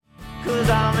'cause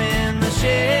I'm in the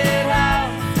shed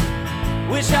house.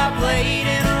 Wish I played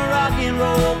in a rock and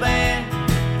roll band.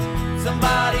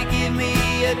 Somebody give me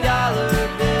 $1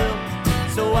 bill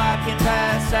so I can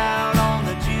pass out on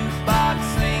the jukebox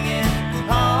singing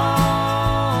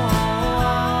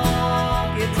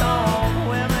honky tonk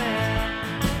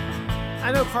women.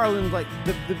 I know Carlin's like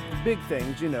the big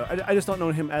things, you know. I just don't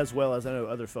know him as well as I know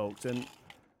other folks. And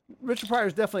Richard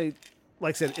Pryor's definitely,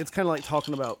 like I said, it's kind of like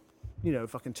talking about, you know,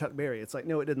 fucking Chuck Berry. It's like,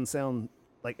 no, it didn't sound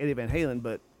like Eddie Van Halen,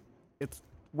 but it's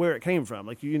where it came from.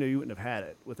 Like, you know, you wouldn't have had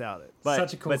it without it.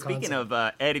 Such a cool speaking of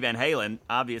Eddie Van Halen,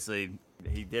 obviously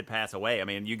he did pass away. I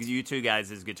mean, you two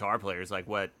guys as guitar players, like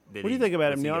what do you think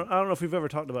about him, Neil? I don't know if we've ever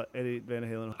talked about Eddie Van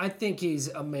Halen. I think he's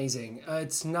amazing.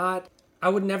 It's not, I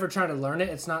would never try to learn it.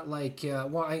 It's not like,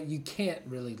 you can't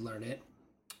really learn it.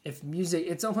 If music,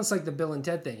 it's almost like the Bill and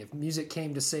Ted thing. If music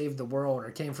came to save the world or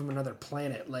came from another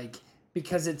planet, like,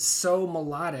 because it's so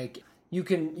melodic, you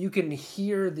can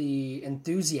hear the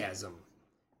enthusiasm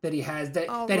that he has,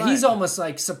 he's almost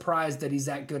like surprised that he's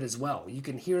that good as well. You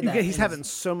can hear that. He's having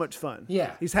so much fun.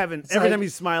 Yeah. He's having, every time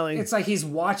he's smiling. It's like he's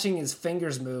watching his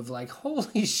fingers move like,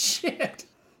 holy shit.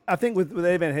 I think with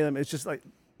Eddie Van Halen, it's just like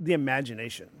the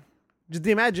imagination. Just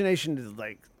the imagination to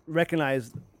like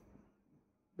recognize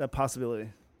that possibility.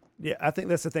 Yeah, I think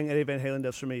that's the thing Eddie Van Halen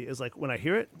does for me is like when I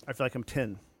hear it, I feel like I'm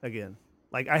 10 again.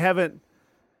 Like I haven't,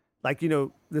 like, you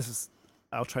know,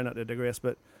 I'll try not to digress,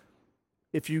 but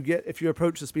if you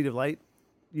approach the speed of light,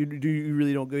 you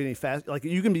really don't go any fast. Like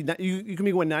you can be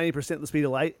going 90% the speed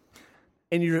of light,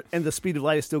 and the speed of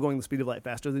light is still going the speed of light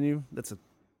faster than you. That's a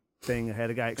thing I had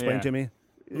a guy explain to me.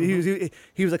 Mm-hmm.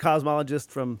 He was a cosmologist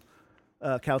from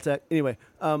Caltech. Anyway,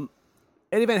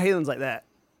 Eddie Van Halen's like that.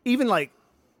 Even like,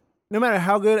 no matter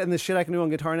how good and the shit I can do on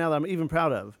guitar now that I'm even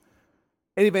proud of,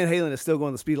 Eddie Van Halen is still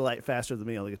going the speed of light faster than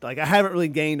me on the guitar. Like I haven't really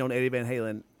gained on Eddie Van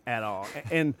Halen at all,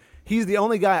 and he's the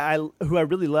only guy who I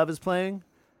really love his playing.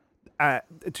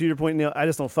 To your point, Neil, I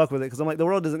just don't fuck with it because I'm like, the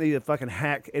world doesn't need to fucking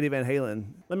hack Eddie Van Halen.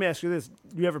 Let me ask you this: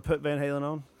 do you ever put Van Halen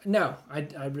on? No,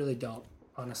 I really don't,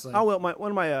 honestly. Oh well,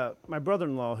 one of my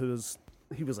brother-in-law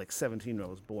he was like 17 when I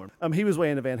was born. He was way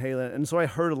into Van Halen, and so I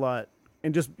heard a lot.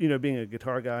 And just, you know, being a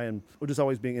guitar guy and just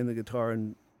always being in the guitar,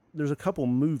 and there's a couple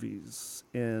movies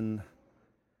in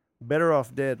Better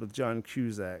Off Dead with John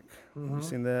Cusack. Mm-hmm. You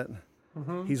seen that?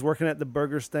 Mm-hmm. He's working at the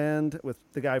burger stand with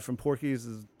the guy from Porky's,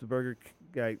 the burger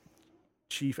guy,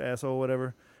 chief asshole,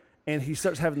 whatever. And he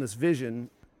starts having this vision.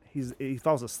 He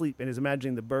falls asleep and is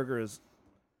imagining the burger is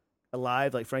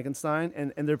alive like Frankenstein,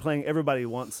 and they're playing Everybody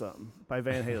Wants Some by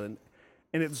Van Halen.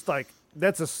 And it's like,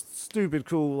 that's a stupid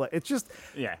cool. Like, it's just,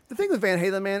 yeah. The thing with Van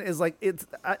Halen, man, is like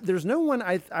there's no one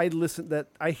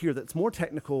I hear that's more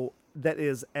technical, that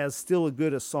is as still a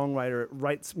good a songwriter,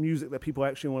 writes music that people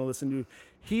actually want to listen to.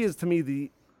 He is to me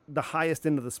the highest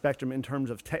end of the spectrum in terms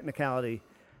of technicality.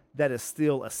 That is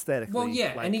still aesthetically. Well,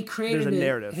 yeah, like, and he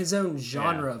created his own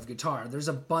genre of guitar. There's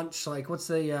a bunch, like what's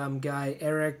the guy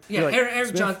Eric? Yeah, like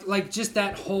Eric John. Like just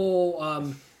that whole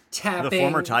tapping. The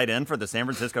former tight end for the San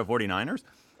Francisco 49ers.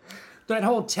 That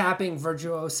whole tapping,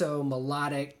 virtuoso,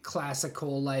 melodic,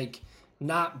 classical, like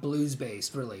not blues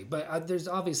based, really. But there's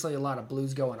obviously a lot of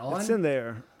blues going on. It's in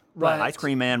there. Right. Ice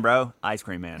Cream Man, bro. Ice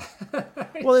Cream Man.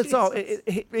 Well, it's all.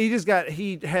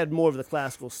 He had more of the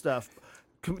classical stuff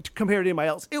compared to anybody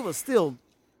else. It was still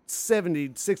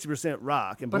 60%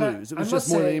 rock and blues. It was just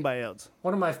more than anybody else.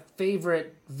 One of my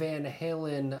favorite Van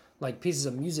Halen like pieces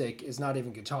of music is not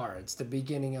even guitar. It's the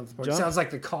beginning of. It sounds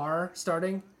like the car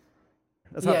starting.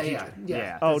 That's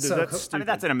yeah. Oh, dude, so that's cool. stupid. I mean,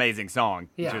 that's an amazing song.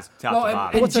 Yeah. Just top to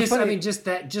bottom. And just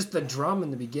the drum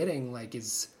in the beginning, like,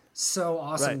 is so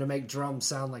awesome to make drums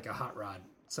sound like a hot rod.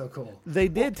 So cool. They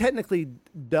did technically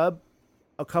dub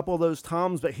a couple of those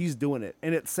toms, but he's doing it,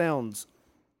 and it sounds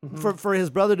for his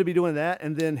brother to be doing that,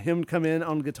 and then him come in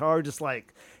on guitar just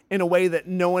like in a way that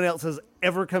no one else has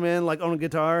ever come in like on a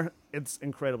guitar. It's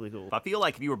incredibly cool. I feel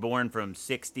like if you were born from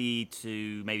 60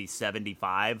 to maybe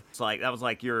 75, it's like that was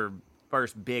like your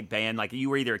first big band. Like you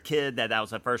were either a kid that was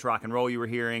the first rock and roll you were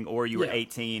hearing, or you were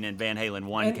 18 and Van Halen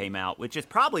 1 came out, which is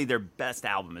probably their best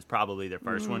album. Is probably their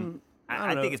first one.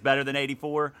 I think it's better than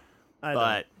 84,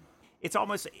 but it's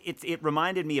almost it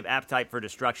reminded me of Appetite for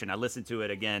Destruction. I listened to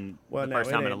it again the first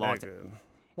time in a long time.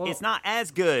 Well, it's not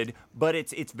as good, but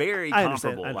it's very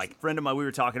comparable. Like a friend of mine, we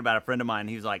were talking about a friend of mine.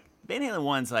 He was like, Van Halen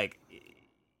 1's like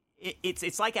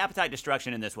it's like Appetite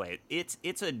Destruction in this way.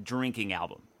 It's a drinking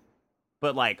album,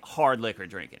 but like hard liquor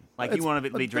drinking. Like you want to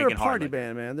be drinking hard. They're a party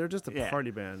band, man. They're just a party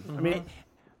band. Mm-hmm. I mean,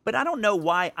 but I don't know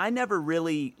why. I never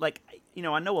really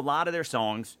I know a lot of their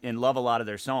songs and love a lot of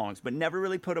their songs, but never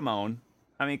really put them on.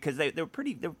 I mean, because they're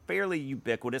fairly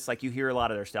ubiquitous. Like, you hear a lot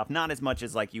of their stuff, not as much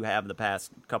as like you have the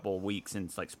past couple of weeks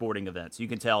in like sporting events. You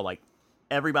can tell like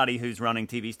everybody who's running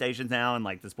TV stations now and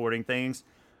like the sporting things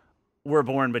were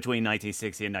born between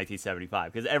 1960 and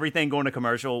 1975, because everything going to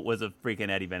commercial was a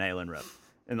freaking Eddie Van Halen riff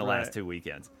in the last 2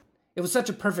 weekends. It was such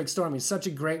a perfect storm. He's such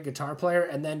a great guitar player,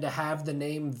 and then to have the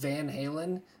name Van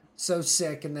Halen, so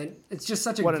sick, and then it's just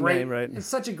such a great name, right? It's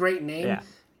such a great name, Yeah.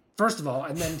 first of all,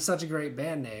 and then such a great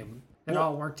band name. It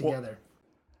all worked together.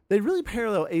 They really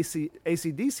parallel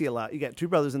AC/DC a lot. You got two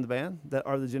brothers in the band that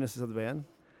are the genesis of the band.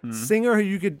 Mm-hmm. Singer who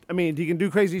he can do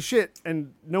crazy shit,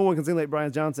 and no one can sing like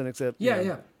Brian Johnson except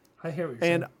Yeah. I hear what you're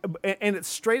saying. And it's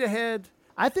straight ahead.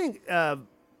 I think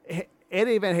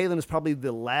Eddie Van Halen is probably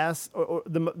the last, or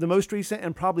the most recent,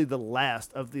 and probably the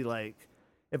last of the like.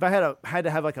 If I had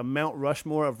to have like a Mount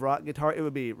Rushmore of rock guitar, it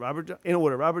would be in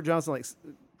order. Robert Johnson, like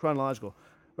chronological.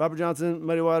 Robert Johnson,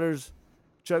 Muddy Waters,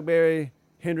 Chuck Berry,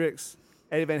 Hendrix,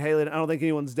 Eddie Van Halen. I don't think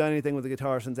anyone's done anything with the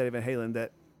guitar since Eddie Van Halen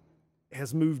that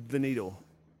has moved the needle.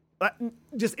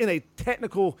 Just in a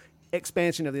technical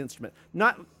expansion of the instrument.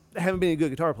 Not having been a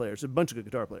good guitar players, a bunch of good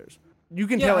guitar players. You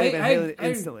can tell Eddie Van Halen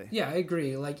instantly. I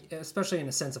agree. Like, especially in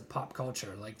a sense of pop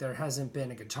culture. Like, there hasn't been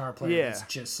a guitar player that's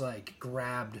just like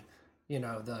grabbed,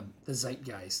 the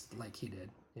zeitgeist like he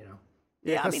did,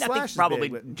 Yeah, I mean, I think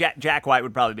probably Jack White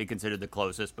would probably be considered the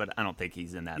closest, but I don't think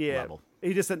he's in that level.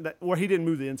 He just said that, or he didn't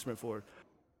move the instrument forward.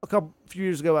 A few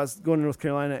years ago, I was going to North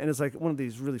Carolina, and it's like one of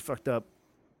these really fucked up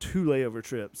 2 layover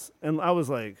trips, and I was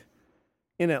like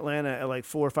in Atlanta at like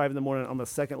 4 or 5 in the morning on the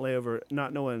second layover,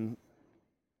 not knowing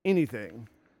anything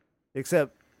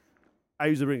except I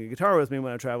usually bring a guitar with me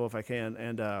when I travel if I can,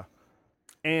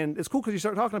 and it's cool because you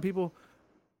start talking to people.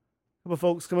 A couple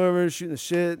folks come over shooting the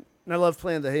shit. And I love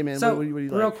playing the, hey man, so, what do you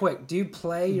like? Real quick, do you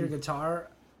play your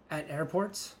guitar at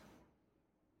airports?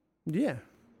 Yeah.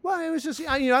 Well, it was just,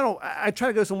 I try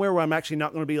to go somewhere where I'm actually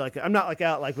not going to be like, I'm not like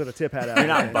out like with a tip hat out. You're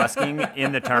not busking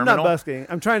in the terminal? I'm not busking.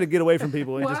 I'm trying to get away from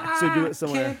people and just do it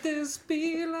somewhere. Can't this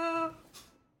be love?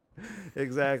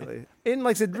 Exactly. And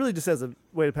like I said, really just as a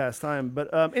way to pass time.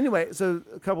 But anyway, so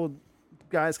a couple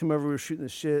guys come over, we were shooting the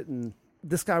shit, and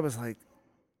this guy was like,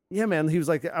 yeah, man, he was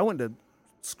like, I went to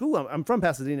school. I'm from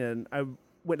Pasadena, and I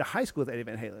went to high school with Eddie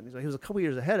Van Halen. He's like, he was a couple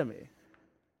years ahead of me. And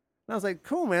I was like,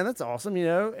 cool, man, that's awesome,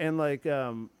 And like,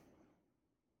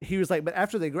 he was like, but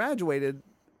after they graduated,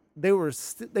 they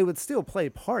would still play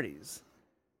parties,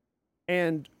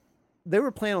 and they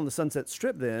were playing on the Sunset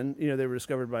Strip then. They were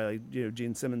discovered by like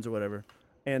Gene Simmons or whatever,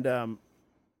 and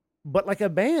but like a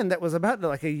band that was about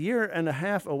like a year and a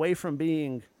half away from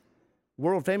being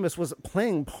world famous was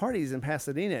playing parties in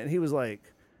Pasadena, and he was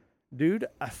like, dude,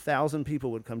 1,000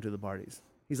 people would come to the parties.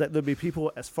 He's like, there'd be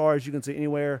people as far as you can see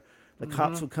anywhere. The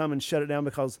cops would come and shut it down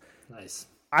because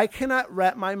I cannot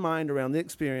wrap my mind around the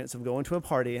experience of going to a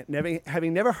party,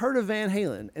 having never heard of Van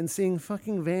Halen, and seeing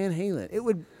fucking Van Halen. It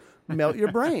would melt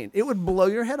your brain. It would blow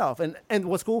your head off. And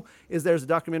what's cool is there's a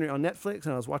documentary on Netflix,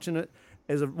 and I was watching it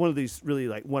as one of these really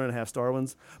like 1.5 star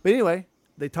ones. But anyway,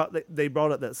 they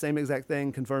brought up that same exact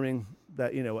thing, confirming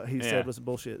that what he said was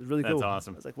bullshit. It's really cool. That's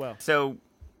awesome. I was like, wow. So,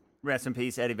 rest in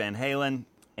peace, Eddie Van Halen.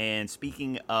 And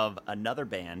speaking of another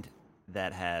band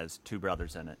that has 2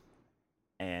 brothers in it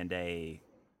and a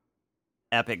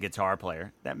epic guitar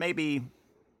player that may be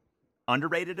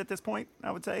underrated at this point,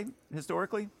 I would say,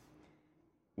 historically,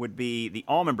 would be the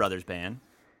Allman Brothers Band.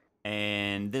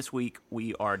 And this week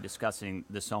we are discussing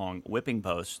the song Whipping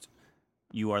Post.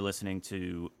 You are listening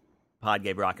to Pod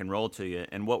Gave Rock and Roll to you.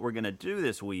 And what we're going to do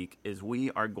this week is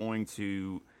we are going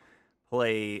to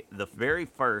play the very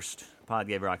first Pod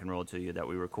Gave Rock and Roll to you that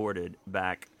we recorded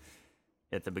back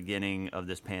at the beginning of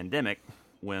this pandemic,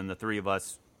 when the 3 of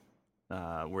us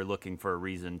were looking for a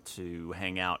reason to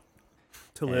hang out,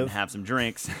 to and live, have some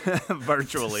drinks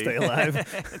virtually, to stay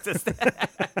alive,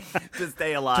 to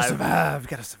stay alive, to survive.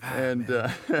 Gotta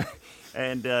survive.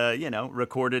 And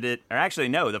recorded it. Or actually,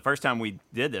 no, the first time we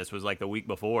did this was like the week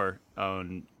before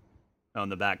on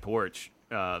the back porch.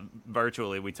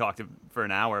 Virtually, we talked for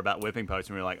an hour about Whipping Post,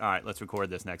 and we were like, all right, let's record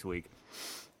this next week.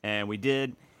 And we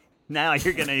did. Now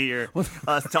you're going to hear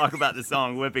us talk about the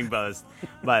song Whipping Post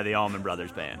by the Allman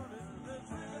Brothers Band.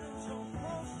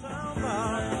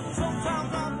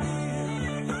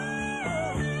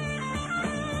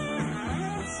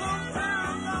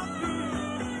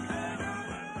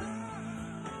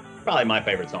 Probably my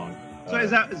favorite song. So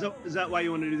is that why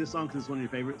you want to do this song? Because it's one of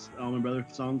your favorites, Allman Brothers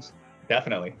songs?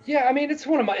 Definitely. Yeah, I mean, it's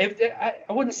one of my.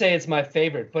 I wouldn't say it's my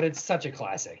favorite, but it's such a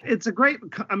classic. It's a great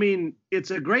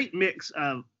mix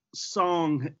of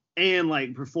song and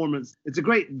like performance. It's a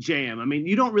great jam. I mean,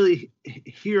 you don't really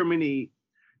hear many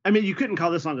I mean, you couldn't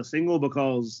call this song a single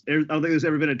because I don't think there's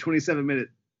ever been a 27-minute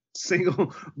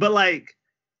single. But like,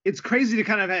 it's crazy to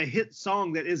kind of have a hit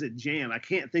song that is a jam. I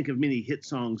can't think of many hit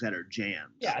songs that are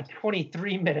jams. Yeah, a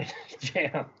 23-minute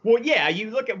jam. Well, yeah, you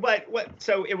look at what.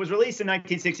 So it was released in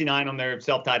 1969 on their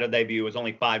self-titled debut. It was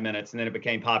only 5 minutes, and then it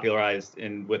became popularized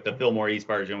with the Fillmore East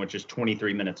version, which is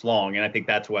 23 minutes long. And I think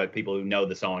that's what people who know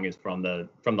the song is from the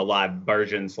live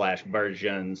versions.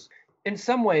 In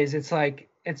some ways,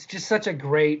 it's just such a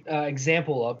great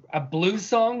example of a blues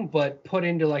song, but put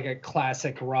into like a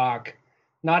classic rock.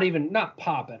 Not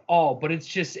pop at all, but it's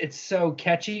so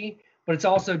catchy, but it's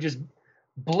also just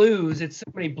blues. It's so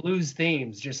many blues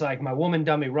themes, just like My Woman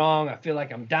Done Me Wrong, I Feel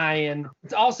Like I'm Dying.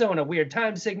 It's also in a weird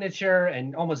time signature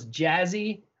and almost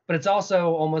jazzy, but it's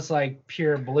also almost like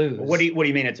pure blues. What do you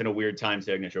mean it's in a weird time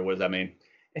signature? What does that mean?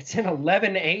 It's in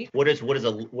 11/8. What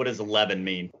does 11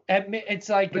 mean? It's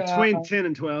like between 10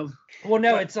 and 12. Well,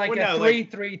 no, it's like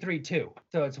 3-3-3-2.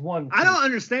 So it's 1. 2. I don't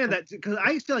understand that because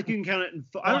I feel like you can count it in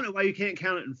 4. I don't know why you can't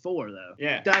count it in 4 though.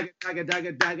 Yeah. It's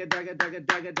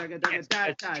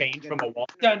changed from a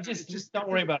walk. Just don't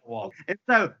worry about a walk. And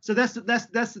so that's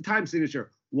the time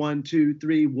signature. 1 2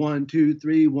 3 1 2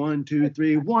 3 1 2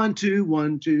 3 1 2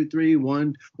 1 2 3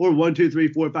 1 or 1 2 3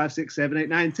 4 5 6 7 8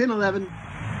 9 10 11.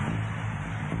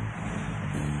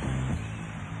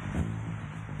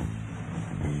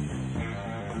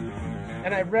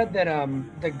 And I read that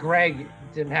Greg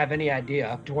didn't have any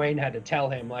idea. Dwayne had to tell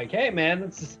him, like, hey, man,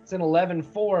 it's an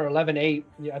 11-4 or 11-8.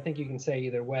 Yeah, I think you can say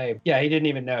either way. Yeah, he didn't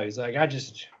even know. He's like,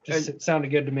 it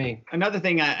sounded good to me. Another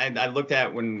thing I looked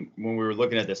at when we were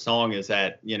looking at this song is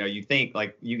that, you think,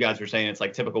 like you guys were saying, it's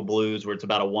like typical blues where it's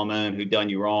about a woman who done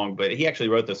you wrong. But he actually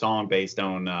wrote the song based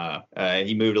on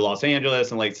he moved to Los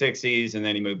Angeles in the late 60s, and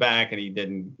then he moved back, and he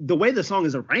didn't. The way the song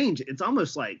is arranged, it's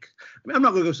almost like, I'm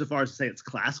not going to go so far as to say it's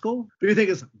classical, but you think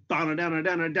it's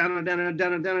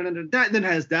then it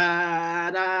has da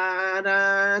da da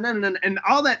da, and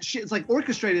all that shit. It's like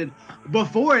orchestrated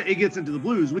before it gets into the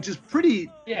blues, which is pretty.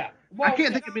 Yeah. Well, I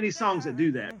can't think of many songs that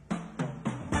do that.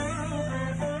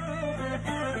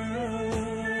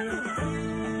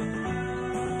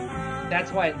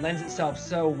 That's why it lends itself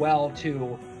so well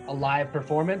to a live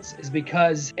performance, is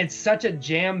because it's such a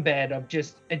jam bed of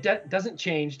just, it doesn't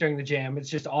change during the jam. It's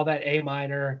just all that A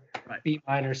minor, right. B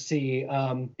minor, C.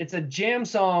 It's a jam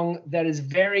song that is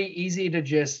very easy to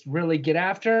just really get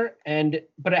after,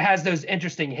 but it has those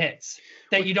interesting hits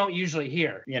that you don't usually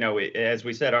hear. As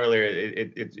we said earlier,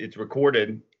 it's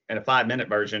recorded, and a 5-minute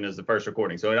version is the first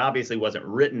recording. So it obviously wasn't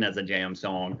written as a jam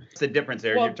song. What's the difference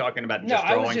there? You're talking about just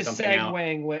throwing something out. No,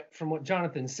 I was just segueing from what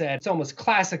Jonathan said. It's almost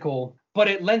classical, but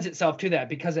it lends itself to that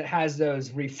because it has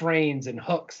those refrains and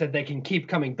hooks that they can keep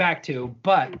coming back to.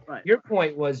 But your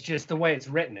point was just the way it's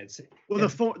written.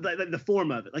 The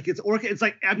form of it, like it's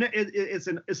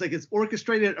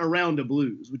orchestrated around a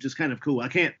blues, which is kind of cool. I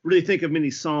can't really think of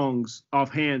many songs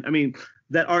offhand. I mean,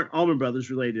 that aren't Allman Brothers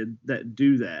related that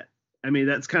do that. I mean,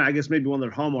 that's kind of, I guess, maybe one of their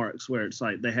hallmarks where it's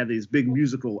like they have these big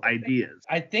musical ideas.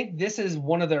 I think this is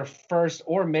one of their first,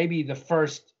 or maybe the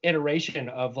first iteration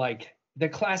of like the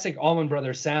classic Allman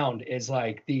Brothers sound is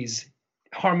like these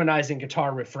harmonizing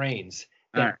guitar refrains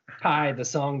that tie the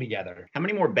song together. How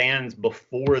many more bands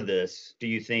before this do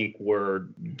you think were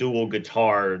dual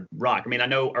guitar rock? I mean, I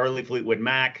know early Fleetwood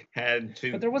Mac had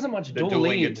two, but there wasn't much dual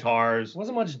lead guitars.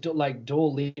 Wasn't much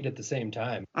dual lead at the same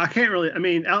time. I can't really. I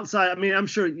mean, outside. I mean, I'm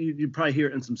sure you probably hear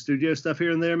it in some studio stuff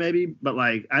here and there, maybe. But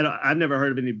like, I've never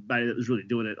heard of anybody that was really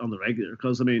doing it on the regular.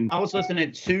 Because I mean, I was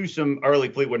listening to some early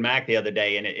Fleetwood Mac the other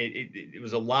day, and it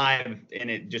was a live,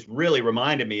 and it just really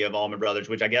reminded me of Allman Brothers,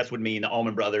 which I guess would mean the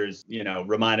Allman Brothers,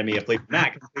 reminded me of Fleetwood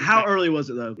Mac. How early was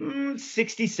it though?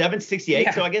 67, 68. Yeah.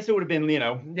 So I guess it would have been,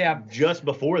 just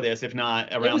before this, if not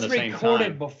around the same time. It was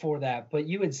recorded before that, but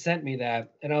you had sent me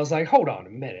that, and I was like, hold on a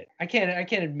minute. I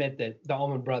can't admit that the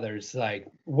Allman Brothers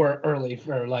were early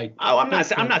for like. Oh, I'm not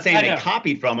saying they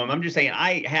copied from them. I'm just saying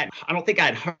I don't think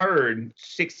I'd heard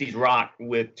 60s rock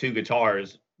with two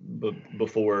guitars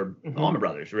before Allman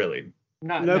Brothers, really.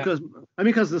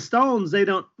 Because the Stones, they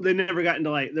never got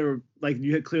into they were like,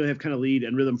 you clearly have kind of lead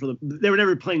and rhythm for them. They were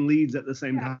never playing leads at the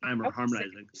same time or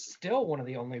harmonizing. Still one of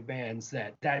the only bands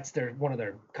that's one of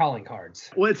their calling cards.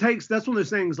 Well, that's one of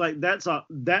those things, like that's a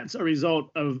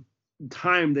result of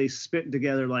time they spent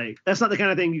together. Like, that's not the kind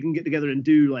of thing you can get together and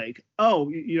do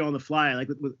on the fly. Like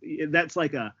that's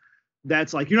like,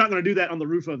 you're not going to do that on the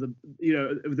roof of the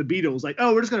Beatles. Like,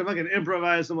 oh, we're just going to fucking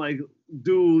improvise some like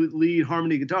dual lead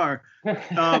harmony guitar. That's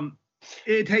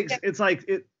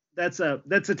a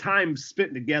time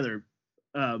spent together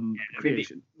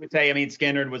creation. I would say, I mean,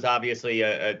 Skynyrd was obviously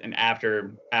an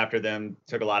after them,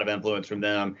 took a lot of influence from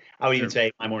them. I would even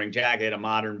say My Morning Jacket, a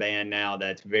modern band now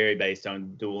that's very based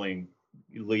on dueling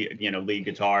lead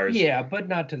guitars. Yeah, but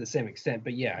not to the same extent.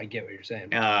 But yeah, I get what you're saying.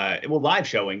 Well, live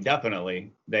showing,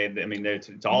 definitely.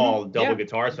 It's all double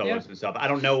guitar solos and stuff. I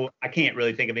don't know. I can't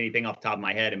really think of anything off the top of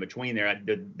my head in between there.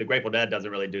 The Grateful Dead doesn't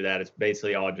really do that. It's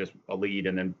basically all just a lead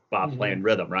and then Bob playing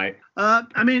rhythm, right?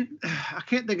 I mean, I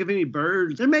can't think of any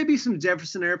Byrds. There may be some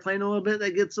Jefferson Airplane a little bit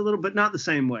that gets a little, but not the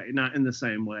same way. Not in the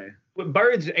same way.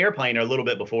 Byrds Airplane are a little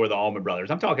bit before the Allman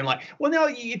Brothers. I'm talking like, well, no,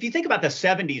 if you think about the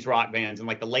 70s rock bands and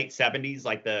like the late 70s,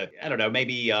 like I don't know,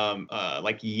 maybe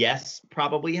like Yes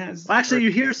probably has. Well, actually,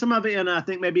 you hear some of it in, I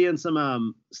think maybe in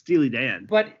some Steely Dan.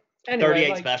 But anyway,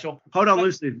 38 Special. Hold on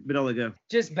loosely, but only go.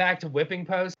 Just back to Whipping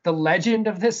Post. The legend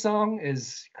of this song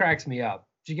cracks me up.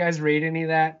 Did you guys read any of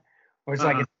that? Or it's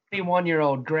like a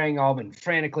 21-year-old Greg Allman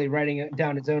frantically writing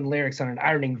down his own lyrics on an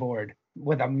ironing board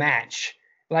with a match.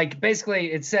 Like,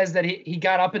 basically, it says that he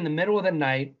got up in the middle of the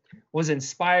night, was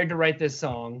inspired to write this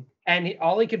song, and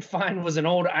all he could find was an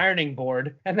old ironing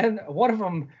board. And then one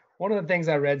of the things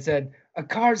I read said, a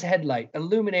car's headlight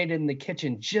illuminated in the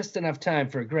kitchen just enough time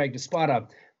for Greg to spot a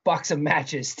box of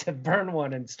matches to burn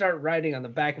one and start writing on the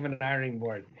back of an ironing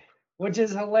board, which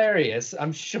is hilarious.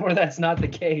 I'm sure that's not the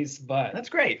case, but that's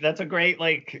great. That's a great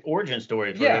origin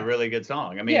story for a really good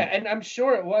song. I mean, yeah, and I'm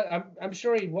sure it was. I'm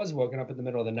sure he was woken up in the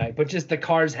middle of the night, but just the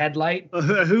car's headlight.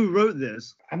 Who wrote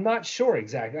this? I'm not sure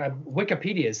exactly.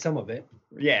 Wikipedia is some of it.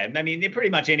 Yeah, I mean, pretty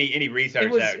much any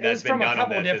research that's been done on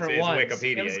this is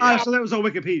Wikipedia. So that was on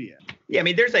Wikipedia. Yeah, I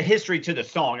mean, there's a history to the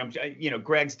song.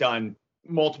 Greg's done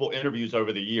multiple interviews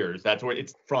over the years. That's where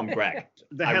it's from, Greg.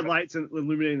 The headlights and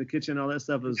illuminating the kitchen, all that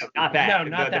stuff is not that. No,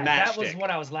 not that. That was stick.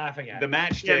 what I was laughing at. The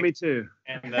matchstick. Yeah, me too.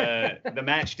 And the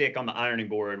matchstick on the ironing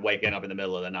board, waking up in the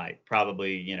middle of the night,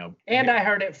 probably. And I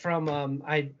heard it from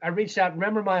I reached out.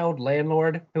 Remember my old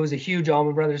landlord who was a huge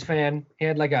Allman Brothers fan? He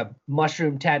had like a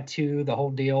mushroom tattoo, the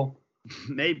whole deal.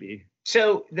 Maybe.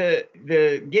 So the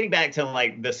getting back to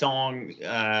like the song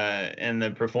and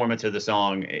the performance of the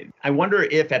song, I wonder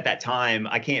if at that time,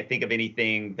 I can't think of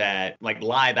anything that like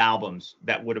live albums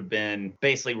that would have been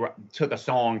basically took a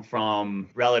song from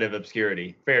relative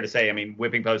obscurity. Fair to say, I mean,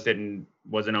 Whipping Post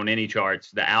wasn't on any charts.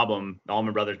 The album, the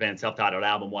Allman Brothers Band self-titled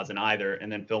album, wasn't either.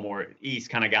 And then Fillmore East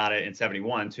kind of got it in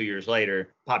 71, 2 years later,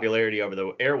 popularity over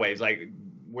the airwaves. Like,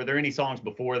 were there any songs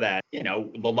before that?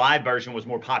 The live version was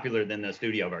more popular than the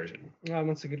studio version.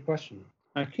 That's a good question.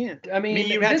 I can't. I mean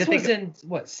you this was in,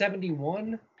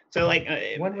 71? So,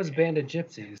 when was Band of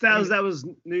Gypsies? That was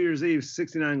New Year's Eve,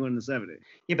 69 going to 70.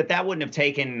 Yeah, but that wouldn't have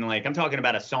taken, I'm talking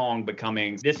about a song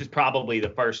becoming, this is probably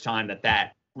the first time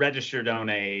that registered on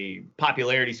a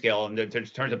popularity scale in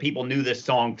terms of people knew this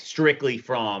song strictly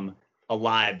from a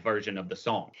live version of the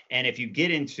song. And if you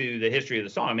get into the history of the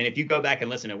song, I mean, if you go back and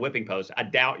listen to Whipping Post, I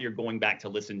doubt you're going back to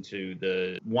listen to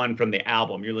the one from the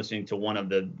album. You're listening to one of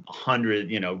the 100,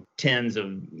 tens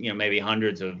of, maybe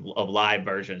hundreds of live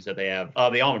versions that they have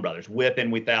of the Allman Brothers, with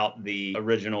and without the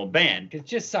original band. It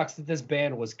just sucks that this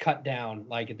band was cut down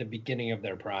at the beginning of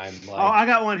their prime. I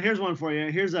got one. Here's one for you.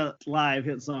 Here's a live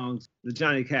hit songs. The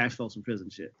Johnny Cash Folsom Prison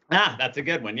shit. That's a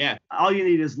good one. Yeah. All You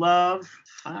Need Is Love.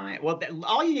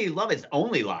 All You Need Is Love is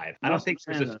only live. I don't think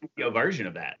there's a studio version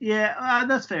of that. Yeah,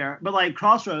 that's fair. But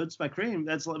Crossroads by Cream,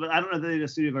 but I don't know if they did a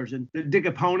studio version. Dick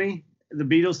a Pony, the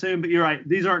Beatles tune, but you're right.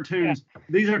 These aren't tunes. Yeah.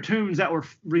 These are tunes that were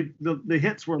the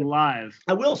hits were live.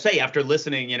 I will say, after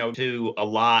listening, to a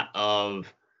lot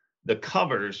of the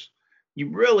covers, you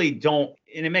really don't,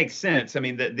 and it makes sense. I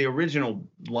mean, the original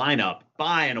lineup,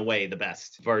 by and away, the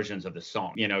best versions of the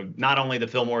song. Not only the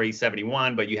Fillmore East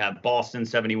 71, but you have Boston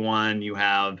 71. You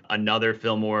have another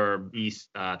Fillmore East,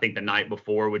 I think the night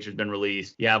before, which has been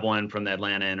released. You have one from the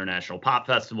Atlanta International Pop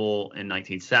Festival in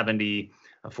 1970,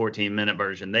 a 14-minute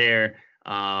version there.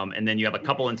 And then you have a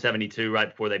couple in 72 right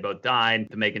before they both died,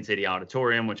 the Macon City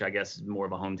Auditorium, which I guess is more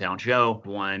of a hometown show,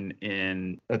 one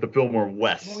at the Fillmore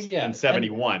West in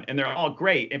 71. And they're all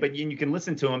great. But you can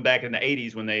listen to them back in the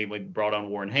 80s when they brought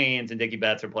on Warren Haynes and Dickie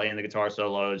Betts are playing the guitar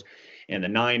solos. In the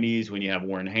 90s when you have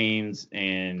Warren Haynes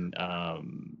and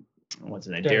what's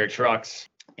his name? Derek Trucks.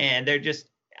 And they're just,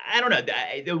 I don't know.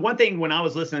 The one thing when I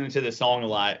was listening to this song a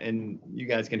lot, and you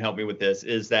guys can help me with this,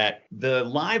 is that the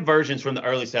live versions from the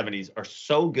early 70s are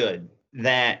so good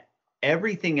that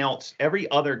everything else,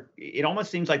 it almost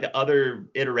seems like the other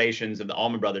iterations of the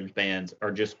Allman Brothers bands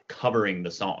are just covering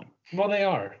the song. Well, they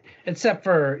are, except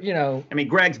for, I mean,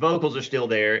 Greg's vocals are still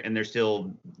there and they're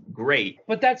still great.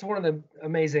 But that's one of the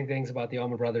amazing things about the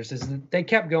Allman Brothers is that they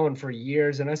kept going for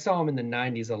years. And I saw them in the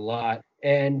 90s a lot.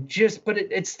 And but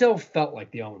it still felt like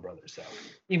the Allman Brothers, though.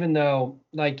 Even though,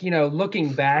 like,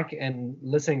 looking back and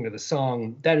listening to the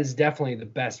song, that is definitely the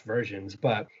best versions.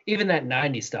 But even that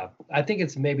 90s stuff, I think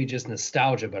it's maybe just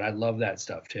nostalgia, but I love that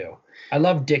stuff too. I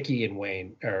love Dickie and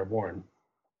Warren.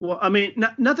 Well, I mean,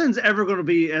 nothing's ever going to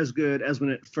be as good as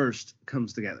when it first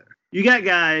comes together. You got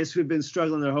guys who've been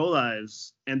struggling their whole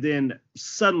lives, and then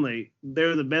suddenly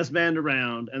they're the best band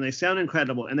around, and they sound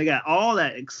incredible, and they got all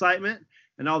that excitement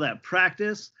and all that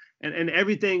practice, and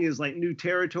everything is like new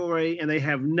territory, and they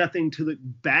have nothing to look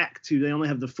back to. They only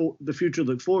have the future to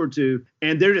look forward to,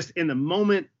 and they're just in the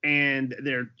moment, and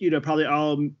they're probably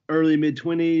all early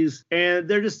mid-20s, and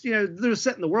they're just they're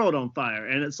setting the world on fire.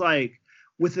 And it's like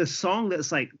with a song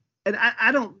that's like, and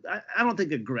I don't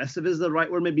think aggressive is the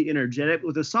right word, maybe energetic.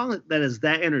 With a song that is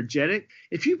that energetic,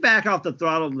 if you back off the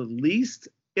throttle the least,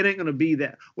 it ain't going to be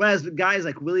that. Whereas guys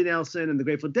like Willie Nelson and the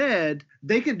Grateful Dead,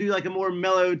 they can do like a more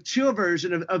mellow, chill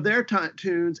version of their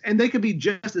tunes, and they could be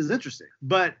just as interesting.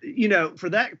 But, for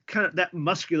that kind of, that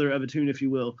muscular of a tune, if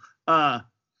you will,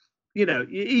 you're going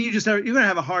to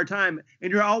have a hard time.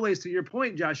 And you're always, to your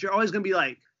point, Josh, you're always going to be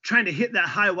like trying to hit that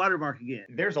high water mark again.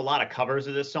 There's a lot of covers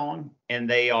of this song, and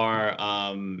they are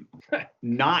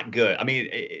not good. I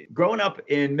mean, growing up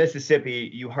in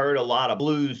Mississippi, you heard a lot of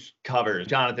blues covers.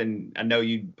 Jonathan, I know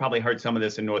you probably heard some of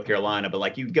this in North Carolina, but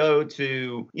like you go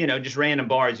to, just random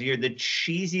bars, you hear the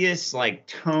cheesiest like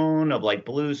tone of like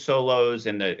blues solos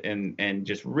and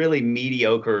just really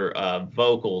mediocre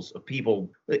vocals of people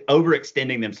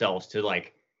overextending themselves to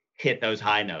like hit those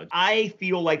high notes. I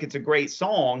feel like it's a great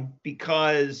song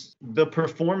because the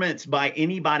performance by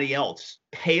anybody else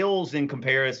pales in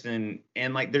comparison,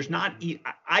 and like there's not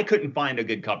I couldn't find a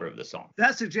good cover of the song.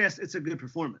 That suggests it's a good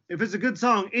performance. If it's a good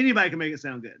song, anybody can make it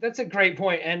sound good. That's a great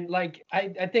point. And like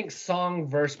I think song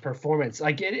versus performance,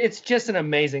 like it's just an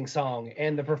amazing song,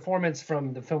 and the performance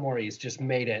from the Fillmore East just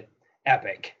made it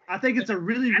epic. I think it's a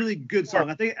really, really good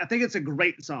song. I think it's a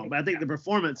great song, but I think the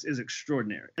performance is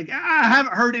extraordinary. Like I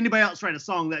haven't heard anybody else write a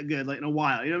song that good like in a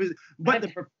while.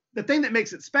 But the thing that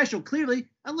makes it special, clearly,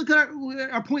 and look at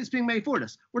our points being made for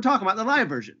us. We're talking about the live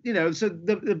version. So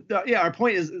our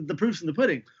point is the proof's in the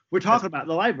pudding. We're talking about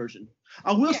the live version.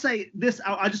 I will say this.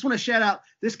 I just want to shout out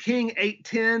this King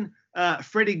 810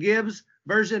 Freddie Gibbs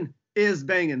version. Is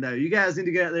banging though. You guys need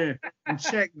to get out there and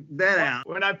check that out.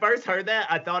 When I first heard that,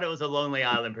 I thought it was a Lonely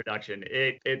Island production.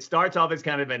 It starts off as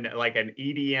kind of an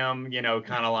EDM,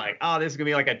 kind of like, oh, this is gonna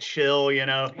be like a chill,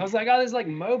 I was like, oh, this is like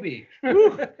Moby.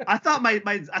 I thought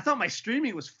my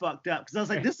streaming was fucked up because I was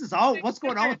like, this is all what's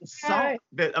going on with the song.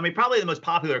 Probably the most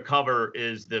popular cover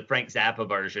is the Frank Zappa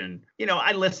version.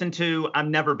 I've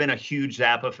never been a huge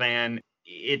Zappa fan.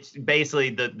 It's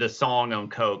basically the song on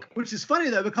coke, which is funny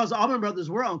though because the Allman Brothers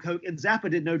were on coke and Zappa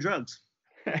did no drugs.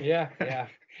 Yeah.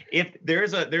 If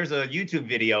there's a YouTube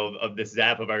video of this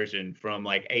Zappa version from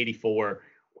like '84,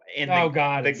 and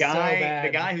the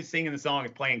guy who's singing the song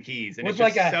is playing keys, and with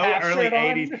it's just like so early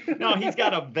 '80s. No, he's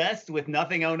got a vest with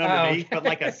nothing on underneath, but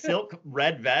like a silk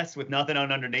red vest with nothing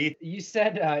on underneath. You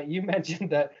said you mentioned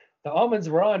that the Allmans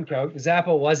were on coke,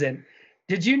 Zappa wasn't.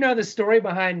 Did you know the story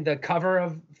behind the cover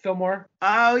of Fillmore?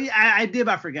 Oh, yeah, I did.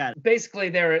 I forgot. Basically,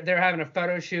 they're having a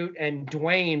photo shoot, and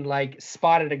Dwayne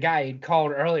spotted a guy he'd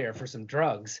called earlier for some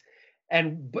drugs,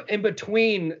 and in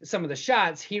between some of the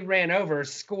shots, he ran over,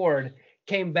 scored,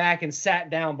 came back, and sat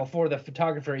down before the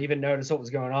photographer even noticed what was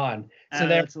going on. So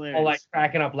they're all like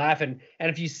cracking up, laughing, and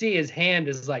if you see his hand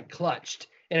is like clutched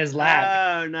in his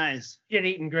lap. Oh, nice.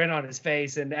 Shit-eating grin on his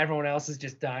face, and everyone else is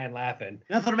just dying laughing.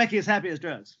 Nothing to make you as happy as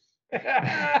drugs.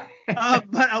 But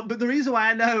the reason why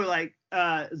I know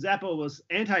Zappa was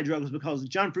anti-drug was because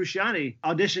John Frusciante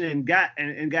auditioned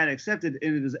and got accepted,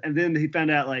 and then he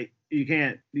found out like you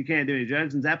can't do any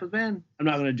drugs in Zappa's band. I'm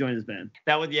not going to join this band.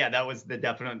 That was the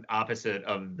definite opposite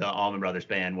of the Allman Brothers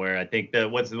band, where I think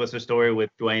what's the story with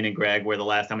Dwayne and Greg, where the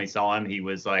last time he saw him, he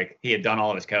was like he had done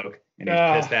all of his coke and he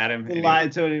was pissed at him. He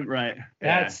lied to him, right?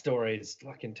 That story is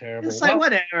fucking terrible. It's like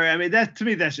whatever. I mean, that to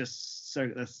me that's just. So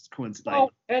that's coincidental.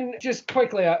 Well, and just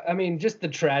quickly, I mean, just the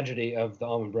tragedy of the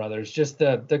Allman Brothers, just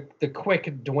the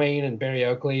quick Dwayne and Barry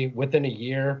Oakley within a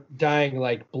year dying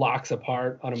like blocks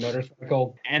apart on a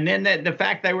motorcycle. And then the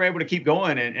fact they were able to keep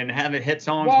going and have it hit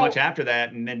songs much after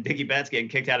that, and then Dickie Betts getting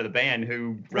kicked out of the band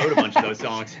who wrote a bunch of those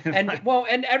songs.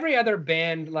 And every other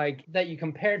band like that you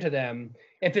compare to them,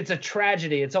 if it's a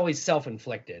tragedy, it's always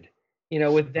self-inflicted.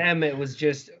 With them it was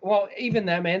just even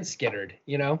them and Skynyrd,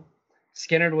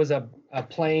 Skynyrd was a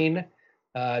plane.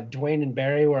 Dwayne and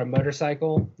Barry were a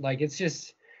motorcycle. Like it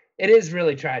is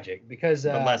really tragic because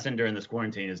the lesson during this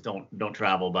quarantine is don't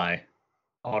travel by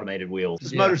automated wheels.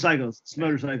 It's motorcycles.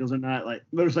 Motorcycles are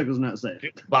not safe.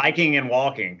 Biking and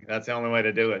walking. That's the only way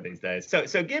to do it these days.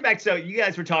 So get back. So you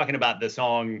guys were talking about the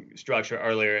song structure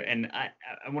earlier, and I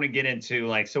want to get into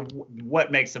like, so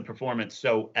what makes the performance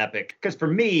so epic? Because for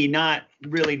me, not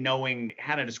really knowing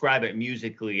how to describe it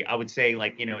musically, I would say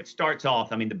like, you know, it starts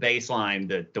off, I mean, the bass line,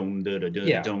 the dum da da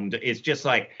da dum, it's just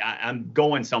like I'm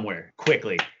going somewhere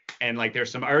quickly, and like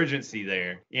there's some urgency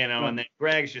there, you know, and then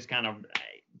Greg's just kind of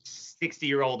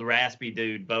 60-year-old raspy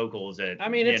dude vocals at, I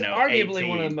mean, it's arguably 18.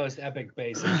 one of the most epic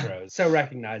bass intros. So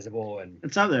recognizable, and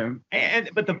it's up there.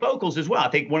 But the vocals as well. I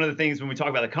think one of the things when we talk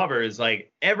about the cover is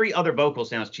like every other vocal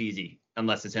sounds cheesy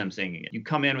unless it's him singing it. You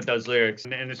come in with those lyrics,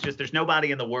 and it's just there's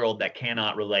nobody in the world that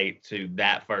cannot relate to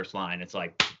that first line. It's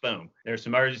like, boom, there's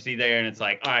some urgency there, and it's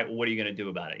like, all right, well, what are you going to do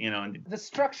about it? You know, and the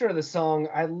structure of the song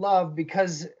I love,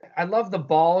 because I love the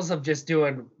balls of just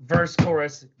doing verse,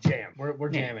 chorus, jam. We're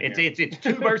jamming. It's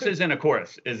two verses and a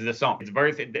chorus is the song. It's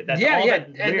verse. That's all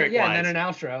that lyric and then an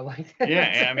outro. Like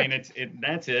I mean,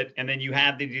 that's it. And then you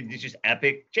have these just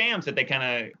epic jams that they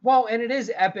kind of. Well, and it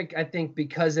is epic, I think,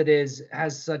 because it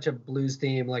has such a blues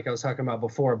theme, like I was talking about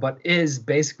before, but is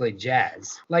basically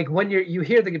jazz. Like when you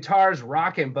hear the guitars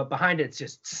rocking, but behind it's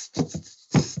just.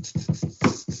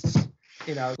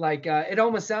 You know, like it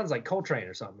almost sounds like Coltrane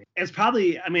or something. It's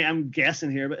probably, I mean, I'm guessing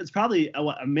here, but it's probably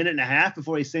a minute and a half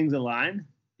before he sings a line.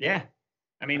 Yeah.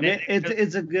 I mean,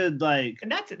 it's a good, like,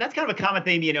 and that's kind of a common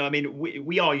theme, you know. I mean,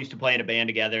 we all used to play in a band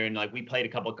together, and like we played a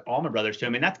couple of Allman Brothers tunes. I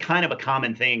mean, that's kind of a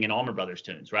common thing in Allman Brothers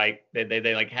tunes, right?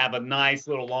 They like have a nice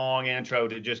little long intro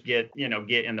to just get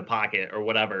in the pocket or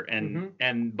whatever,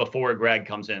 and before Greg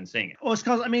comes in singing. Well, it's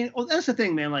because, I mean, that's the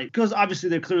thing, man. Like, because obviously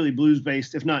they're clearly blues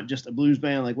based, if not just a blues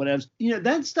band, like whatever. You know,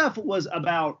 that stuff was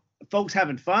about folks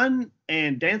having fun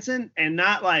and dancing, and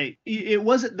not like, it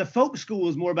wasn't, the folk school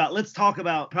was more about let's talk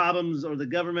about problems or the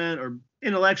government or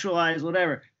intellectualize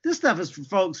whatever. This stuff is for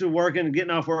folks who are working and getting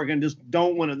off work and just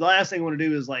don't want to, the last thing they want to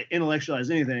do is like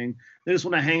intellectualize anything. They just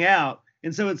want to hang out.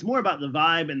 And so it's more about the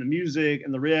vibe and the music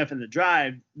and the riff and the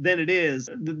drive than it is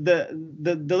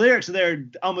the lyrics are there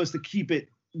almost to keep it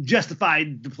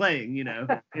justified the playing, you know.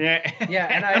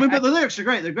 And I mean, but the lyrics are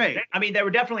great. They're great. I mean, they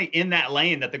were definitely in that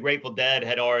lane that the Grateful Dead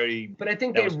had already. But I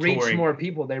think they reached more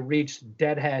people. They reached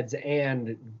Deadheads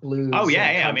and blues. Oh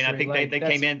yeah. I mean, I think like, they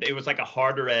came in. It was like a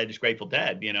harder edge Grateful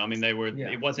Dead. You know, I mean, they were.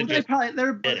 Yeah. It wasn't just.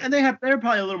 They're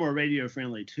probably a little more radio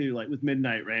friendly too, like with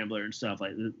Midnight Rambler and stuff.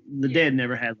 Like the Dead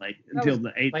never had like until the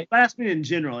 80s. Like, last minute in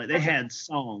general, like, they had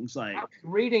songs like. I was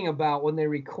reading about when they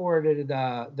recorded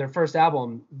their first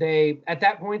album. They at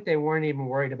that point they weren't even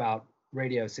worried about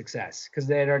radio success because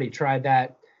they had already tried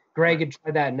that. Greg had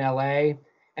tried that in LA,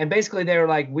 and basically they were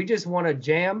like, we just want to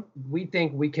jam. We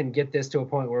think we can get this to a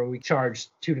point where we charge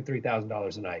 $2,000 to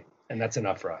 $3,000 a night, and that's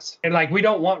enough for us. And like, we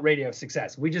don't want radio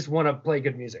success. We just want to play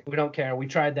good music. We don't care. We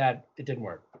tried that. It didn't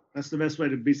work. That's the best way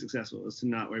to be successful, is to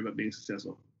not worry about being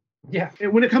successful. Yeah.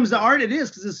 And when it comes to art, it is,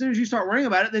 because as soon as you start worrying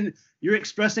about it, then you're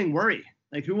expressing worry.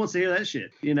 Like, who wants to hear that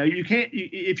shit? You know, you can't,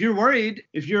 if you're worried,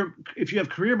 if you have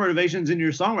career motivations in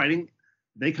your songwriting,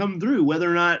 they come through whether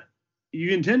or not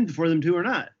you intend for them to or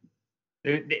not.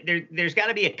 There's got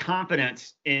to be a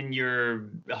confidence in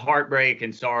your heartbreak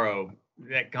and sorrow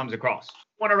that comes across.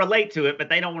 Want to relate to it, but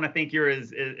they don't want to think you're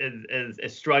as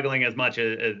struggling as much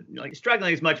as like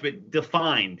struggling as much, but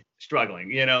defined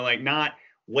struggling, you know, like not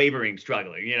wavering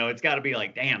struggling, you know. It's got to be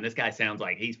like, damn, this guy sounds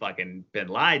like he's fucking been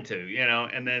lied to, you know.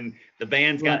 And then the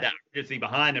band's got that urgency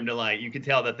behind him to, like, you can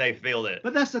tell that they feel it.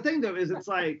 But that's the thing though, is it's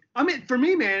like, I mean, for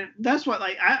me, man, that's what,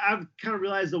 like, I've kind of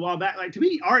realized a while back, like, to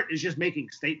me, art is just making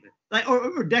statements, like,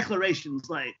 or declarations,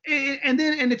 like, and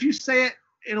if you say it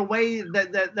in a way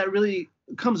that really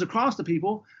comes across to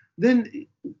people, then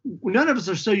none of us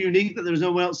are so unique that there's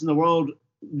no one else in the world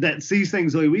that sees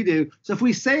things the way we do. So if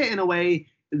we say it in a way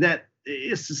that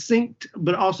is succinct,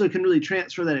 but also can really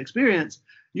transfer that experience,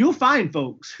 you'll find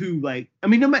folks who, like, I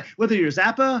mean, no matter whether you're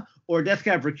Zappa or Death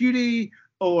Cab for Cutie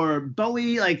or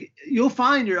Bowie, like, you'll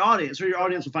find your audience, or your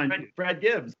audience will find you. Brad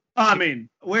Gibbs. I mean,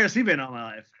 where has he been all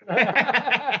my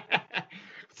life?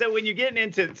 So when you're getting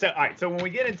into, all right, so when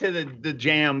we get into the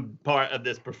jam part of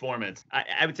this performance,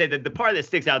 I would say that the part that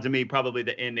sticks out to me, probably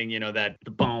the ending, you know, that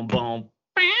the boom, boom,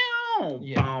 boom,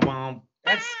 boom, boom.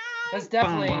 That's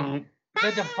definitely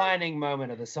the defining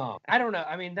moment of the song. I don't know.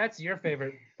 I mean, that's your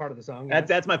favorite part of the song.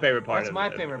 That's my favorite part. That's my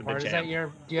favorite part. Is that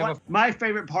your? Do you have a? My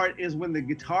favorite part is when the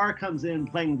guitar comes in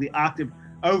playing the octave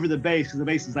over the bass, because the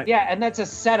bass is like. Yeah, and that's a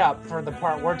setup for the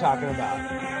part we're talking about.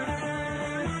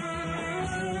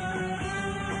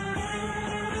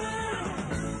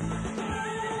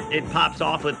 It pops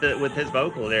off with his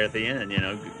vocal there at the end, you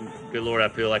know. good Lord, I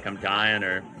feel like I'm dying,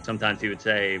 or sometimes he would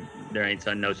say, there ain't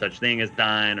no such thing as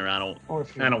dying, or I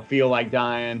don't feel like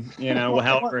dying,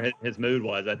 however his mood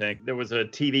was. I think there was a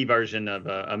TV version of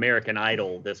American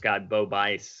Idol. This guy Bo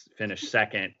Bice finished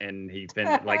second, and he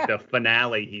finished like the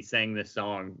finale. He sang this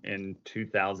song in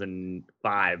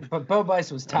 2005. But Bo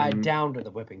Bice was tied down to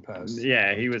the whipping post.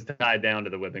 Yeah, he was tied down to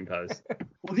the whipping post.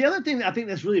 Well, the other thing that I think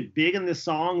that's really big in this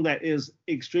song that is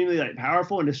extremely like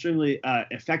powerful and extremely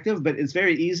effective, but it's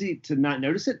very easy to not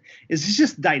notice it, is it's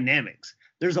just dynamics.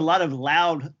 There's a lot of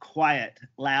loud, quiet.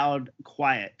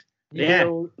 Yeah.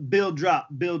 Build, drop,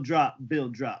 build, drop,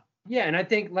 build, drop. Yeah, and I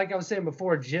think, like I was saying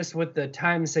before, just with the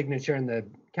time signature and the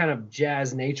kind of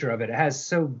jazz nature of it, it has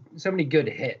so many good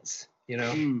hits,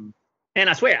 And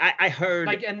I swear, I heard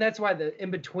and that's why the in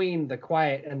between the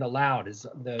quiet and the loud is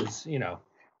those,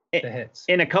 the hits.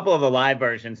 In a couple of the live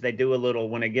versions, they do a little,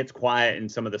 when it gets quiet in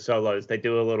some of the solos, they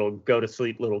do a little "Go to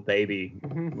Sleep, Little Baby"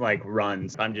 like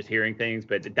runs. I'm just hearing things,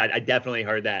 but I definitely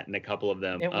heard that in a couple of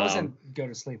them. It wasn't "Go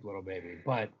to Sleep, Little Baby,"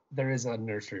 but there is a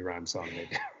nursery rhyme song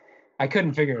maybe. I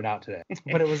couldn't figure it out today,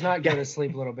 but it was not "Go to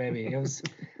Sleep, Little Baby." It was.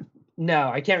 No,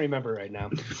 I can't remember right now.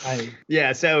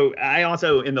 Yeah, so I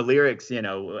also, in the lyrics,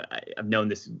 I've known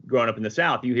this growing up in the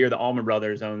South, you hear the Allman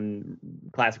Brothers on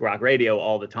classic rock radio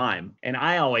all the time. And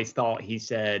I always thought he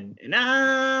said, and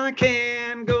I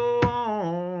can go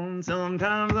on,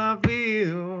 sometimes I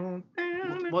feel.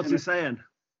 What's he saying?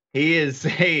 He is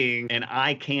saying, and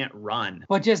I can't run.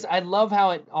 But I love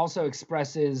how it also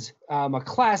expresses a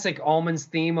classic Allman's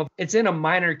theme of, it's in a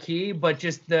minor key, but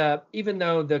even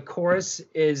though the chorus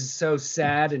is so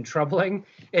sad and troubling,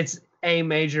 it's A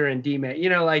major and D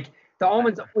major. Like the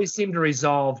Allmans always seem to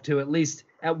resolve to, at least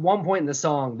at one point in the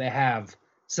song, they have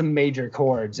some major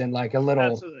chords and like a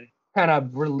little kind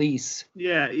of release.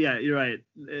 Yeah, you're right.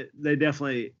 They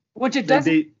definitely. Which it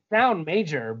doesn't sound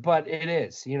major, but it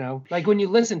is, like when you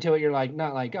listen to it, you're like,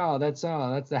 not like, that's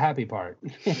the happy part.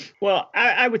 Well,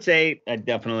 I would say I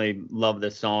definitely love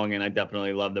this song, and I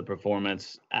definitely love the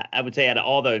performance. I would say out of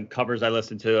all the covers I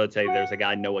listened to, I'd say there's a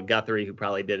guy, Noah Guthrie, who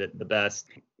probably did it the best.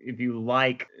 If you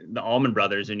like the Allman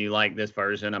Brothers and you like this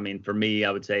version, I mean, for me, I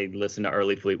would say listen to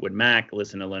early Fleetwood Mac,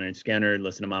 listen to Leonard Skinner,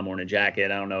 listen to My Morning Jacket.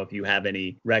 I don't know if you have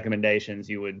any recommendations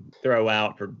you would throw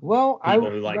out for people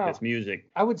who like this music.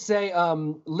 I would say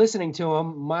listening to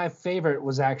them, my favorite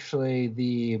was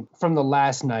actually From the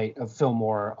Last Night of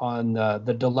Fillmore on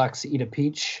the deluxe Eat a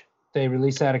Peach. They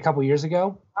released that a couple years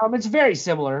ago. It's very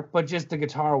similar, but just the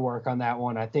guitar work on that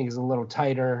one I think is a little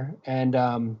tighter. And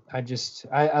I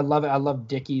love it. I love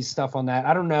Dickie's stuff on that.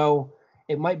 I don't know.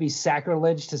 It might be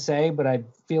sacrilege to say, but I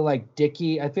feel like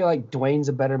Dwayne's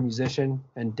a better musician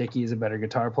and Dickie is a better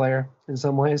guitar player in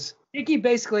some ways. Dickie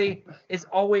basically is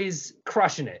always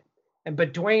crushing it.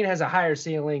 But Dwayne has a higher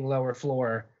ceiling, lower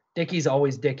floor. Dickie's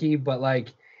always Dickie, but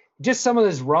like just some of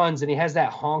his runs, and he has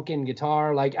that honking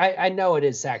guitar. Like I know it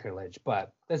is sacrilege,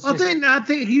 but that's just. I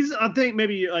think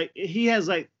maybe like he has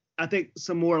like I think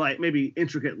some more like maybe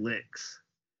intricate licks.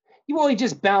 Well, he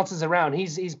just bounces around.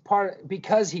 He's part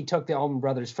because he took the Allman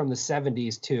Brothers from the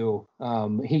 70s to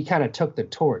he kind of took the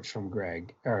torch from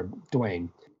Dwayne.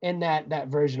 In that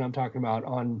version I'm talking about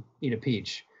on Eat a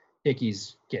Peach,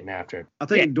 Dickie's getting after it. I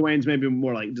think Dwayne's maybe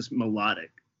more like just melodic.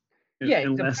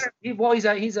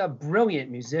 He's a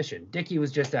brilliant musician. Dickie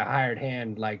was just a hired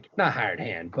hand, like not hired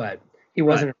hand, but he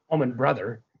wasn't an Allman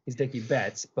Brother. He's Dickie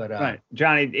Betts, but right.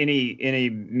 Johnny, any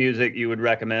music you would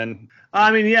recommend?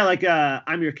 I mean, like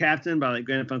 "I'm Your Captain" by like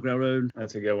Grand Funk Railroad.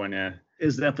 That's a good one, yeah.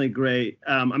 Is definitely great.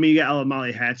 I mean, you got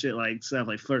Molly Hatchet, like stuff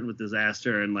like "Flirting with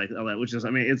Disaster" and like all that, which is, I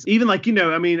mean, it's even like a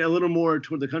little more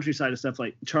toward the countryside of stuff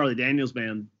like Charlie Daniels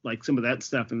Band, like some of that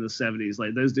stuff in the 70s.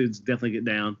 Like those dudes definitely get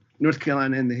down. North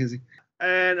Carolina and the Hizzy.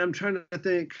 And I'm trying to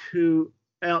think who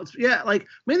else. Yeah, like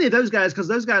mainly those guys, because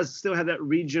those guys still have that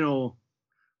regional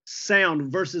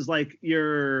sound versus like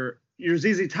your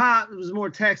ZZ Top was more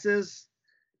Texas.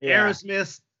 Yeah.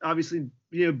 Aerosmith, obviously,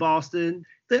 Boston.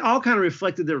 They all kind of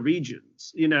reflected their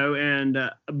regions, and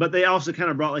but they also kind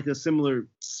of brought like a similar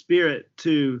spirit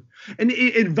to, and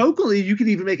vocally you could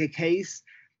even make a case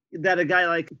that a guy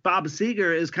like Bob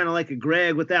Seger is kind of like a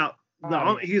Greg without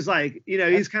the. He's like,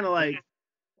 he's kind of like.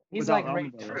 He's like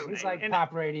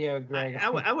pop radio, Greg.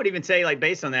 I would even say, like,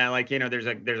 based on that, like, there's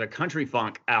a country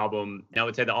funk album. I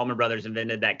would say the Allman Brothers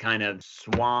invented that kind of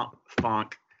swamp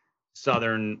funk,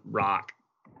 southern rock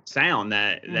sound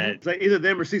that it's like either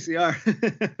them or CCR.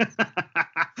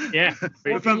 Yeah,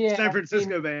 from San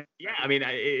Francisco band. Yeah, I mean,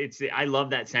 I love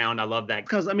that sound. I love that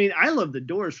because I mean, I love the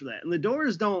Doors for that, and the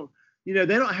Doors don't you know,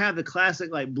 they don't have the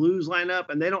classic like blues lineup,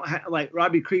 and they don't have like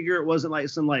Robbie Krieger. It wasn't like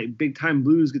some like big time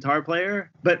blues guitar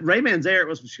player, but Ray Manzarek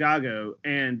was from Chicago,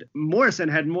 and Morrison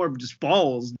had more just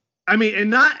balls. I mean, and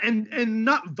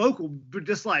not vocal, but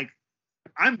just like,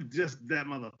 I'm just that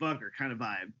motherfucker kind of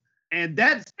vibe. And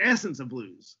that's essence of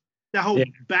blues. The whole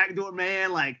Backdoor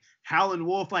Man, like Howlin'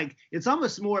 Wolf, like it's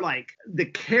almost more like the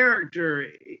character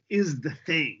is the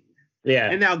thing. Yeah.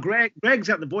 And now Greg's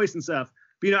got the voice and stuff.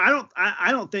 But, you know,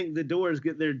 I don't think the Doors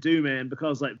get their due, man,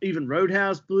 because like even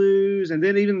Roadhouse Blues, and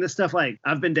then even the stuff like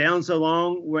I've Been Down So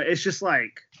Long, where it's just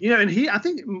like, you know, and I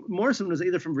think Morrison was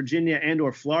either from Virginia and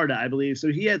or Florida, I believe.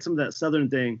 So he had some of that Southern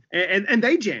thing, and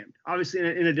they jammed obviously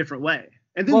in a different way.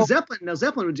 And then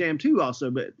Zeppelin would jam too,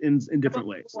 also, but in different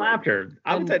ways. After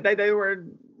I would say they were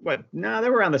they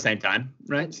were around the same time,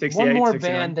 right? 68, one more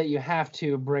 69. band that you have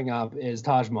to bring up is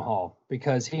Taj Mahal,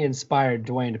 because he inspired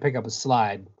Dwayne to pick up a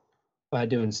slide by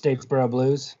doing Statesboro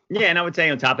Blues. Yeah, and I would say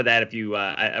on top of that, if you,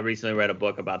 I recently read a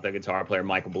book about the guitar player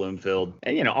Michael Bloomfield,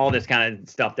 and you know all this kind of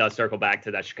stuff does circle back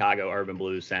to that Chicago urban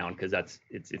blues sound, because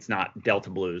it's not Delta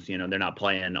blues. You know, they're not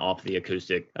playing off the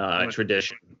acoustic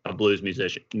tradition of blues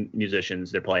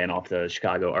musicians. They're playing off the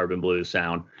Chicago urban blues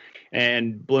sound.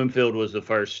 And Bloomfield was the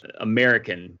first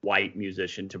American white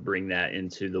musician to bring that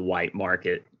into the white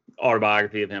market.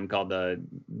 Autobiography of him called The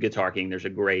Guitar King. There's a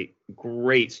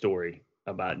great story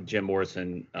about Jim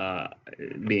Morrison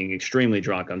being extremely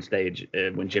drunk on stage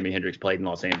when Jimi Hendrix played in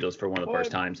Los Angeles for one of the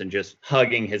first times, and just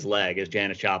hugging his leg as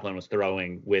Janis Joplin was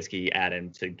throwing whiskey at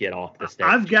him to get off the stage.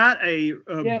 I've got a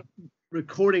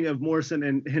recording of Morrison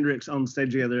and Hendrix on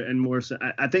stage together, and Morrison,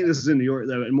 I think this is in New York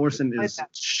though, and Morrison is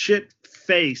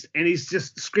shit-faced, and he's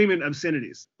just screaming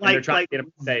obscenities. Like to get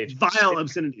him on stage. Vile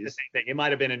obscenities. It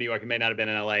might have been in New York, it may not have been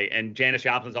in LA, and Janis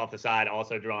Joplin's off the side,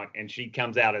 also drunk, and she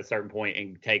comes out at a certain point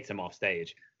and takes him off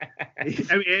stage. I mean,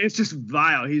 it's just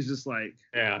vile. He's just like,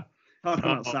 talking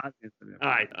outside. All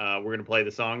right, we're going to play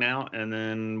the song now, and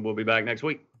then we'll be back next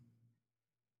week.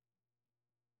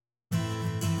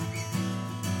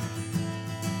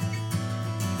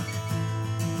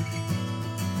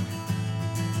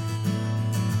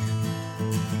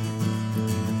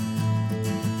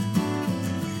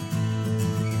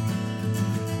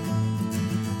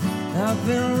 I've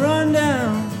been run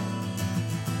down,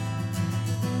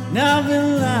 and I've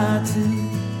been lied to,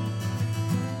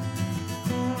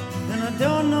 and I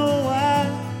don't know why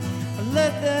I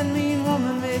let that mean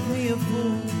woman make me a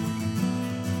fool.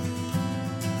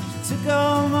 She took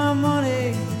all my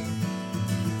money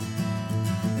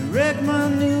and wrecked my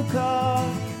new car,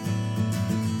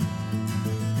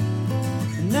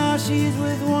 and now she's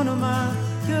with one of my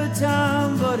good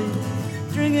time buddies,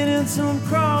 drinking in some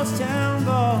crosstown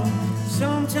bar.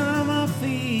 Sometimes I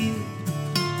feel,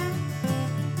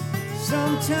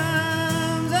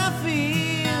 sometimes I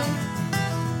feel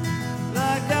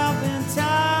like I've been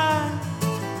tied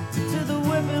to the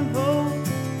whipping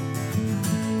post,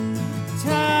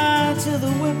 tied to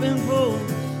the whipping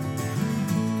post,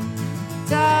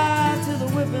 tied to the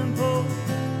whipping post.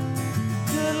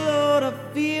 Good Lord, I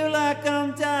feel like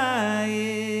I'm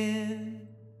dying.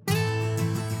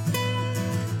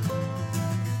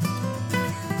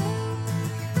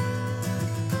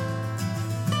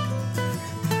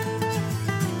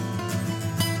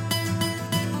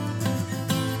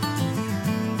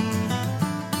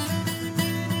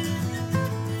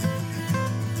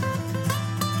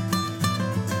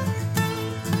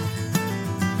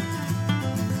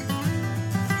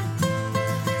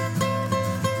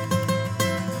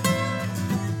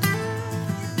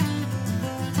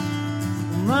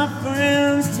 My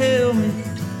friends tell me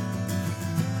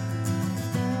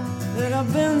that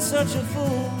I've been such a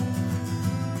fool,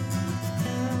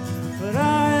 but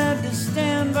I had to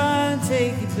stand by and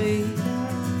take it, babe.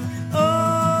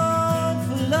 Oh,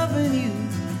 for loving you,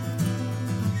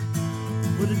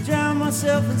 would have drowned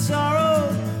myself in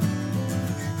sorrow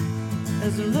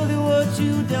as I look at what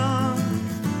you've done.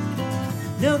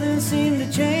 Nothing seemed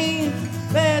to change,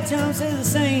 bad times stay the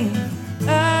same.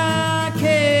 I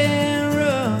can't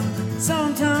run,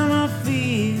 sometimes I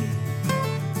feel,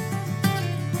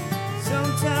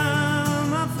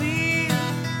 sometimes I feel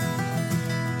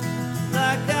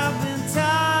like I've been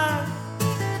tied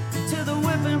to the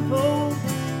whipping post,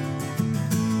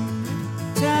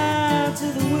 tied to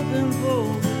the whipping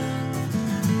post,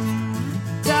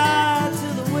 tied to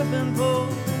the whipping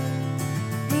post.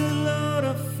 Good Lord,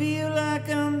 I feel like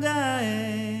I'm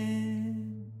dying.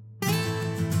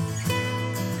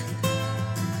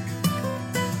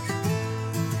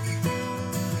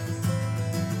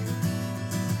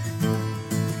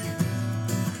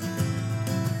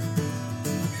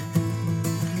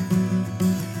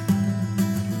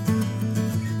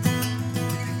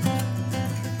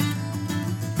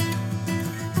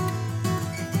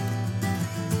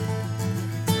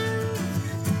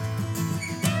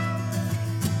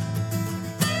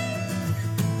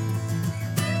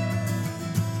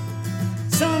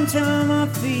 Sometimes I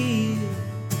feel,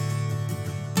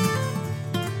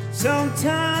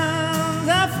 sometimes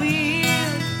I feel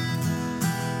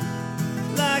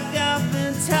like I've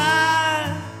been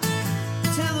tied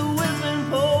to the whipping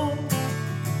pole,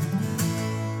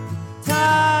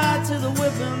 tied to the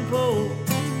whipping pole,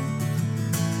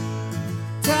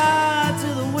 tied to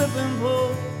the whipping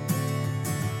pole.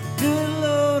 Good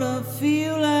Lord, I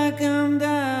feel like I'm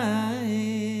dying.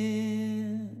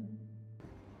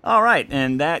 All right,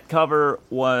 and that cover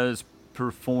was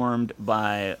performed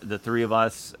by the three of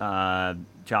us,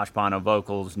 Josh Bono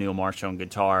vocals, Neil Marshall on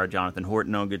guitar, Jonathan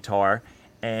Horton on guitar.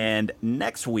 And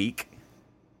next week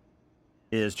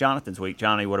is Jonathan's week.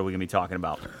 Johnny, what are we going to be talking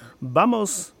about?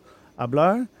 Vamos a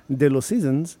hablar de los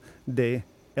seasons de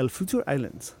El Future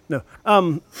Islands. No.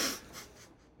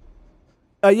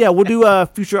 Yeah, we'll do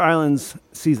Future Islands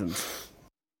seasons.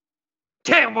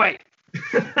 Can't wait.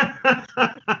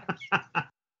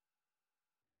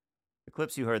 The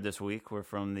clips you heard this week were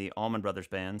from the Allman Brothers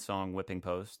Band song Whipping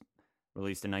Post,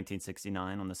 released in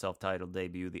 1969 on the self-titled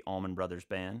debut, The Allman Brothers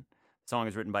Band. The song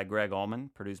is written by Greg Allman,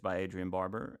 produced by Adrian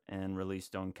Barber, and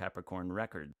released on Capricorn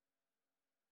Records.